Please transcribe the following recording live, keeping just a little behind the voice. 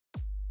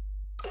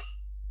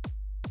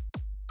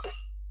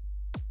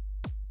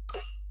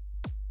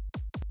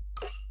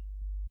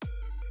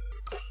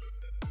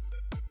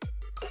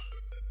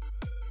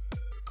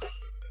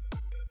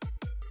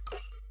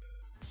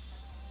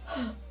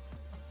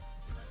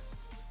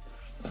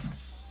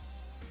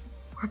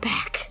We're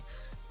back.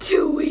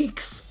 2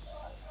 weeks.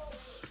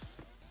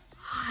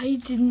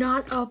 I did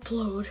not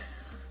upload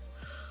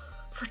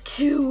for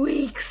 2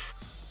 weeks.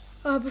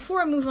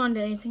 Before I move on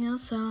to anything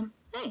else,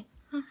 hey,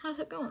 how's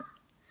it going?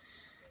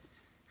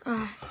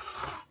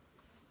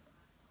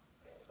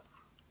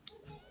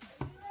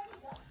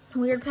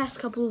 Weird past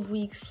couple of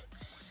weeks.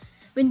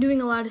 Been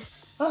doing a lot of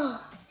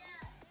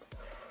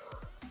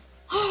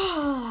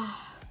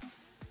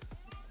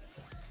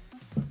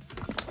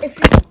if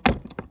you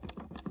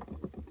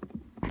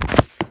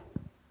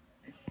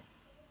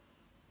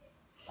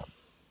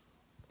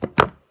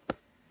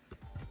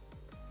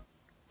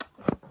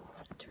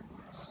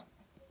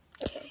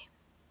okay.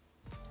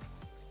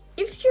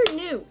 If you're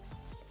new,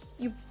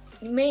 you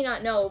may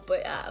not know,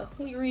 but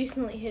we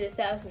recently hit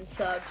 1,000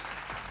 subs.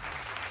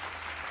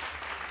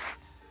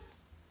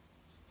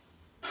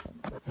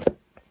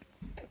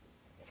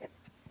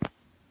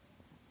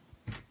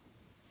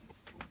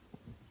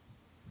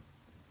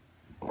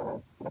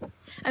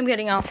 I'm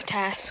getting off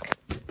task.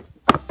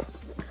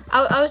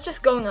 I was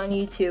just going on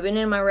YouTube, and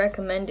in my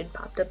recommended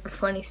popped up a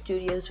Funny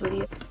Studios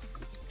video.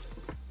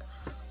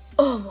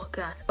 Oh my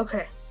god,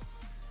 okay.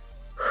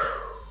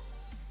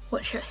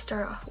 What should I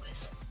start off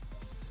with?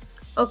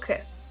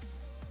 Okay.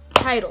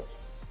 Title.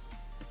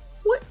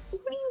 What do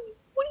you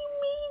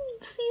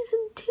mean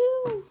season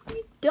 2? Are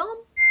you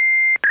dumb?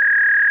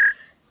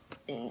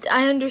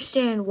 I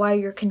understand why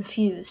you're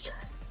confused.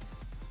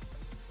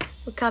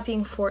 We're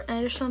copying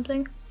Fortnite or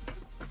something?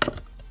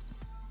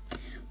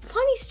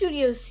 Funny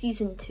Studios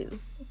season 2.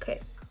 Okay.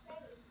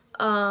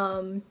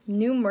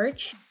 New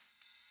merch.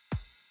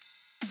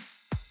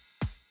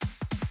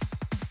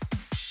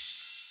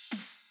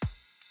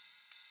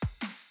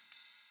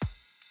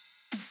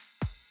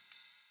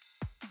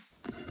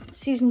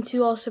 Season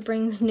 2 also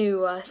brings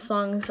new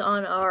songs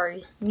on our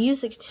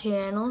music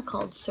channel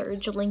called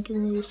Surge, link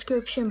in the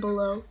description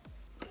below.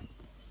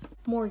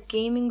 More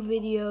gaming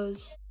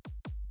videos.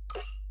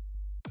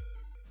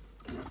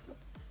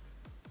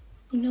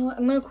 You know what,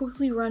 I'm gonna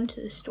quickly run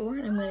to the store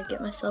and I'm gonna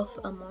get myself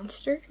a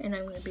Monster and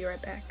I'm gonna be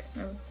right back.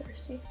 I'm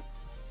thirsty.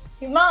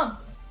 Hey, Mom!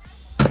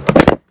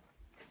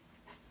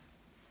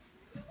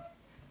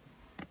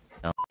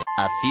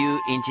 A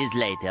few inches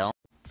later.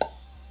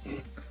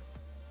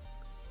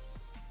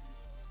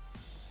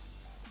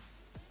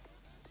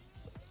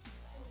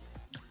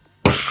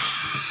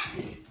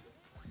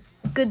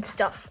 Good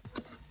stuff.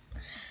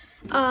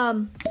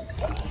 What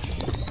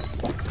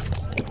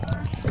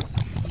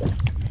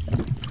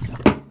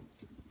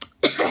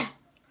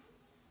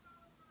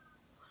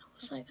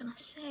was I gonna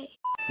say?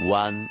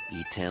 One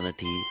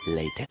eternity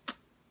later.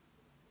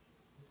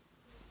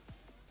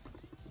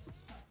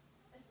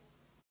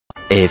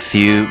 A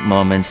few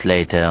moments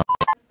later.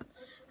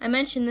 I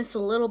mentioned this a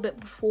little bit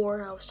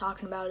before. I was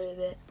talking about it a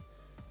bit.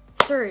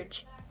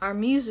 Surge, our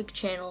music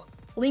channel,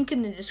 link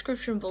in the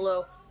description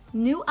below.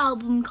 New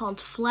album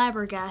called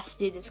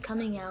Flabbergasted is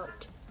coming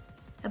out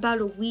about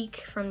a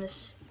week from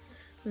this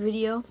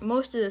video.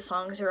 Most of the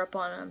songs are up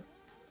on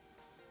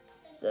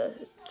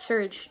the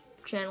Surge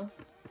channel.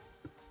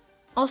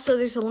 Also,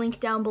 there's a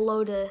link down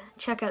below to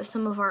check out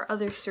some of our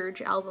other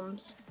Surge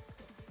albums.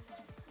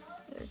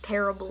 They're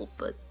terrible,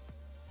 but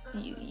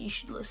you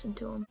should listen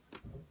to them.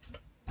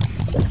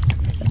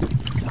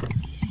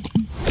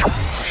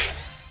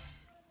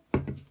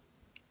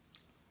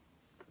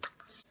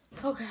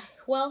 Okay,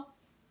 well.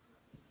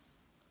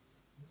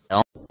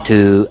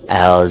 2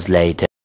 hours later.